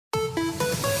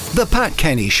The Pat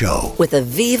Kenny Show with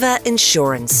Aviva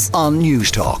Insurance on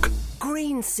News Talk.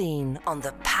 Green Scene on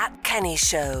The Pat Kenny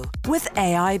Show with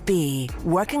AIB,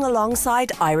 working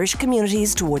alongside Irish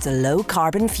communities towards a low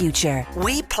carbon future.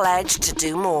 We pledge to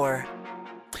do more.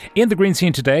 In the Green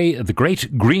Scene today, the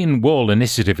Great Green Wall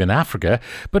Initiative in Africa.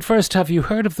 But first, have you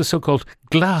heard of the so-called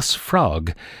glass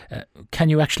frog? Can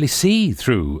you actually see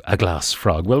through a glass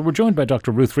frog? Well, we're joined by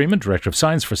Dr. Ruth Freeman, Director of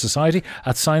Science for Society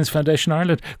at Science Foundation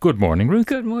Ireland. Good morning, Ruth.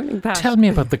 Good morning, Pat. Tell me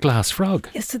about the glass frog.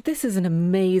 Yes, so this is an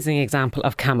amazing example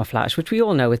of camouflage, which we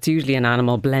all know it's usually an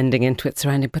animal blending into its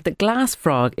surrounding. But the glass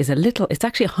frog is it's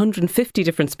actually 150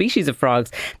 different species of frogs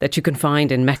that you can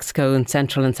find in Mexico and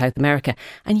Central and South America.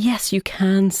 And yes, you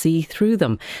can see through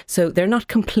them. So they're not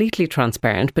completely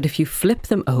transparent, but if you flip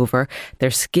them over,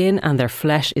 their skin and their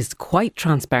flesh is quite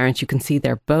transparent. You can see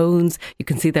their bones, you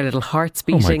can see their little hearts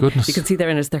beating. Oh my goodness. You can see their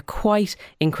innards. They're quite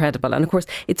incredible. And of course,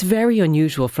 it's very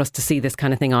unusual for us to see this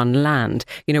kind of thing on land.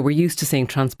 You know, we're used to seeing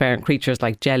transparent creatures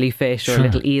like jellyfish or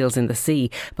little eels in the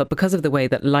sea. But because of the way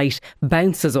that light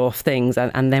bounces off things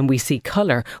and then we see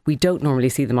colour, we don't normally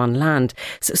see them on land.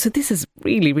 So this is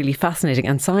really, really fascinating.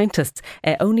 And scientists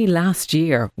only last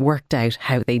year worked out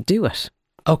how they do it.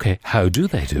 Okay, how do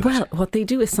they do it? Well, what they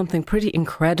do is something pretty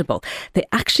incredible. They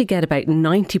actually get about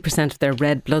 90% of their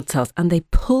red blood cells and they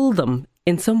pull them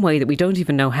in some way that we don't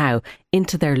even know how,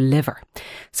 into their liver.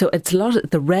 So it's a lot of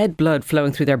the red blood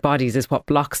flowing through their bodies is what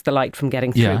blocks the light from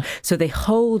getting through. Yeah. So they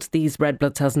hold these red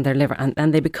blood cells in their liver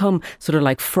and they become sort of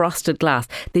like frosted glass.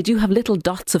 They do have little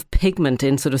dots of pigment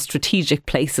in sort of strategic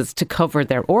places to cover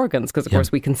their organs, because of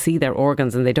course we can see their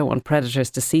organs and they don't want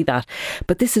predators to see that.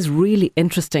 But this is really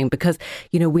interesting because,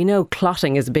 you know, we know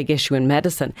clotting is a big issue in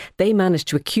medicine. They manage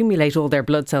to accumulate all their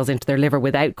blood cells into their liver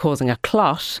without causing a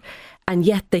clot. And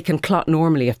yet they can clot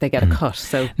normally if they get a cut.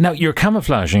 So now you're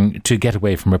camouflaging to get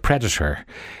away from a predator.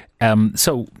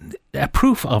 So a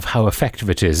proof of how effective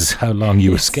it is how long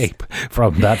you escape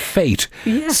from that fate.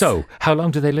 Yes. So how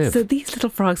long do they live? So these little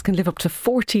frogs can live up to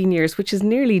 14 years, which is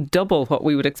nearly double what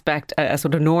we would expect a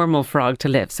sort of normal frog to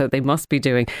live. So they must be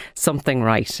doing something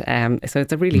right. So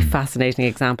it's a really fascinating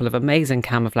example of amazing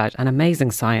camouflage and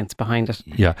amazing science behind it.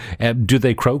 Yeah. Do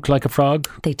they croak like a frog?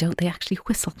 They don't. They actually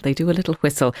whistle. They do a little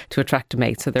whistle to attract a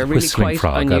mate. So they're really Whistling quite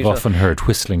frog. unusual. I've often heard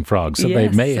whistling frogs. So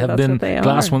Yes, they may so have that's been what they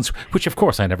glass are. ones, which of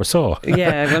course I never saw.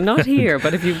 Yeah, well, not here,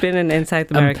 but if you've been in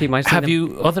South America, you might have Have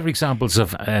you other examples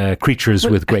of creatures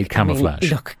with great camouflage? I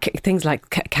mean, look, things like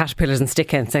caterpillars and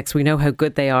stick insects, we know how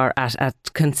good they are at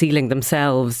concealing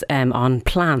themselves on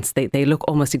plants. They look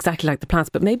almost exactly like the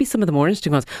plants, but maybe some of the more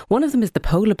interesting ones. One of them is the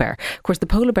polar bear. Of course, the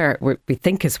polar bear we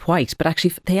think is white, but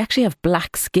actually they actually have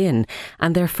black skin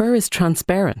and their fur is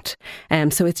transparent.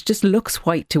 So it just looks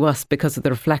white to us because of the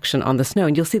reflection on the snow.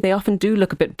 And you'll see they often do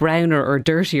look a bit browner or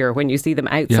dirtier when you see them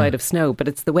outside of snow, but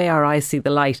it's the way our eyes see the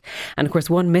light. And of course,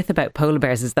 one myth about polar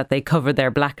bears is that they cover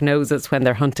their black noses when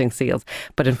they're hunting seals.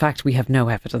 But in fact, we have no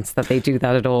evidence that they do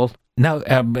that at all. Now,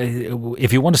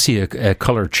 if you want to see a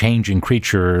colour-changing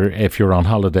creature, if you're on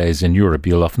holidays in Europe,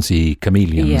 you'll often see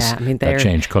chameleons that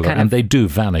change colour, and they do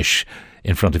vanish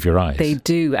in front of your eyes. They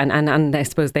do, and I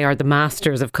suppose they are the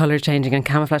masters of colour changing and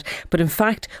camouflage. But in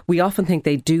fact, we often think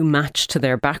they do match to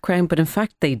their background, but in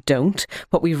fact they don't.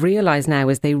 What we've realised now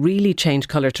is they really change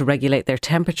colour to regulate their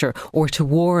temperature or to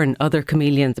warn other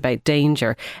chameleons about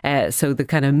danger. So the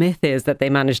kind of myth is that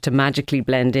they manage to magically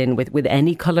blend in with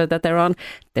any colour that they're on.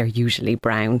 They're usually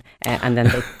brown, and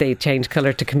then they change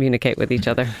colour to communicate with each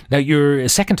other. Now, your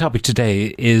second topic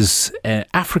today is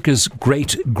Africa's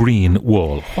Great Green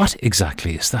Wall. What exactly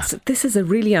is that? So this is a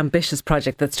really ambitious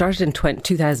project that started in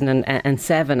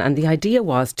 2007, and the idea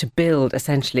was to build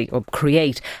essentially or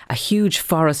create a huge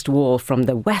forest wall from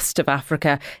the west of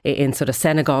Africa in sort of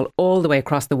Senegal all the way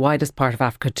across the widest part of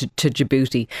Africa to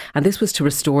Djibouti. And this was to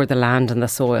restore the land and the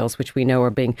soils, which we know are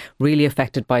being really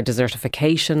affected by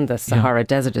desertification. The Sahara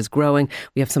Desert is growing.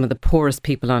 We have some of the poorest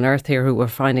people on earth here who are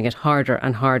finding it harder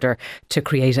and harder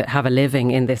to have a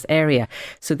living in this area.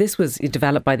 So this was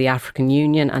developed by the African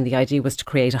Union, and the idea was to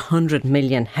create 100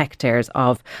 million hectares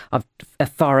of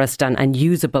forest and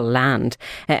usable land.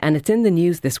 And it's in the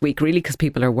news this week really because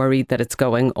people are worried that it's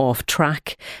going off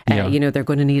track. You know, they're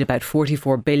going to need about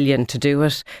 44 billion to do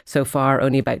it. So far,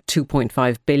 only about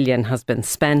 2.5 billion has been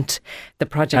spent. The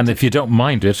project, and if you don't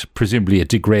mind it, presumably it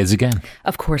degrades again.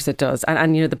 Of course it does.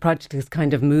 And you know, the project is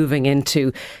kind of moving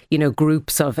into, you know,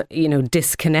 groups of, you know,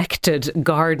 disconnected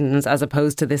gardens as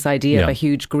opposed to this idea of a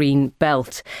huge green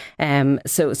belt.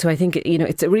 So I think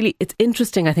think, it's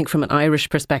interesting, I think, from an Irish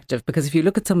perspective, because if you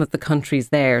look at some of the countries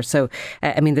there, so,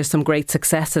 there's some great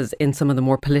successes in some of the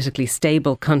more politically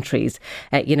stable countries.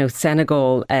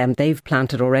 Senegal, they've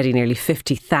planted already nearly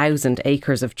 50,000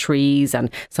 acres of trees, and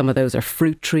some of those are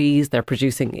fruit trees. They're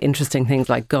producing interesting things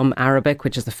like gum arabic,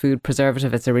 which is a food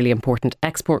preservative. It's a really important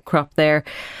export crop there.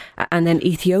 And then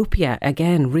Ethiopia,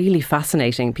 again, really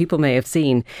fascinating. People may have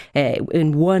seen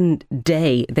in one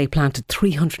day they planted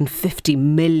 350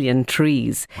 million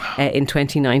trees in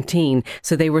 2019.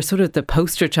 So they were sort of the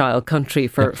poster child country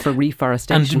for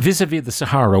reforestation. And vis-a-vis the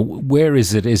Sahara, where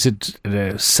is it? Is it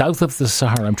south of the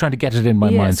Sahara? I'm trying to get it in my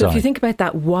mind's eye. So if you think about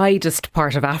that widest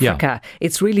part of Africa,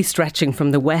 it's really stretching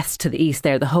from the west to the east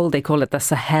there, they call it the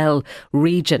Sahel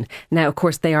region. Now, of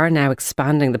course, they are now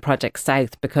expanding the project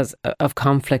south because of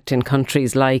conflict in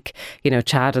countries like,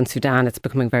 Chad and Sudan. It's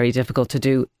becoming very difficult to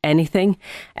do anything.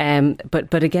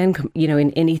 But again,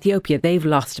 in Ethiopia, they've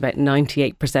lost about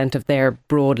 98% of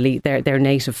their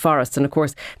native forests. And of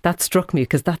course, that struck me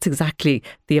because that's exactly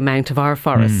the amount of our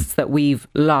forests that we've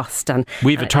lost. And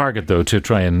we've a target, though, to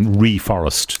try and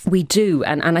reforest. We do.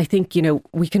 And I think,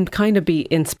 we can kind of be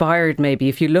inspired, maybe,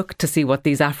 if you look to see what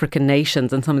these African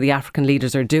nations and some of the African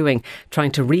leaders are doing,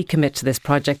 trying to recommit to this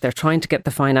project. They're trying to get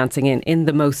the financing in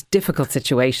the most difficult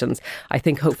situations. I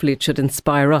think hopefully it should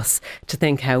inspire us to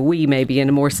think how we, maybe in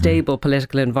a more stable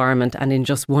political environment and in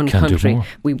just one country,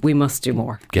 we must do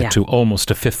more. Get to almost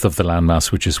a fifth of the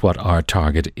landmass, which is what our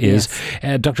target is.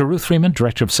 Yes. Dr. Ruth Freeman,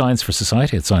 Director of Science for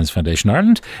Society at Science Foundation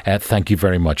Ireland, thank you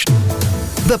very much.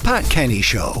 The Pat Kenny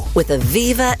Show with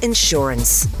Aviva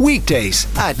Insurance. Weekdays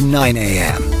at 9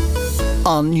 a.m.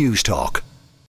 on News Talk.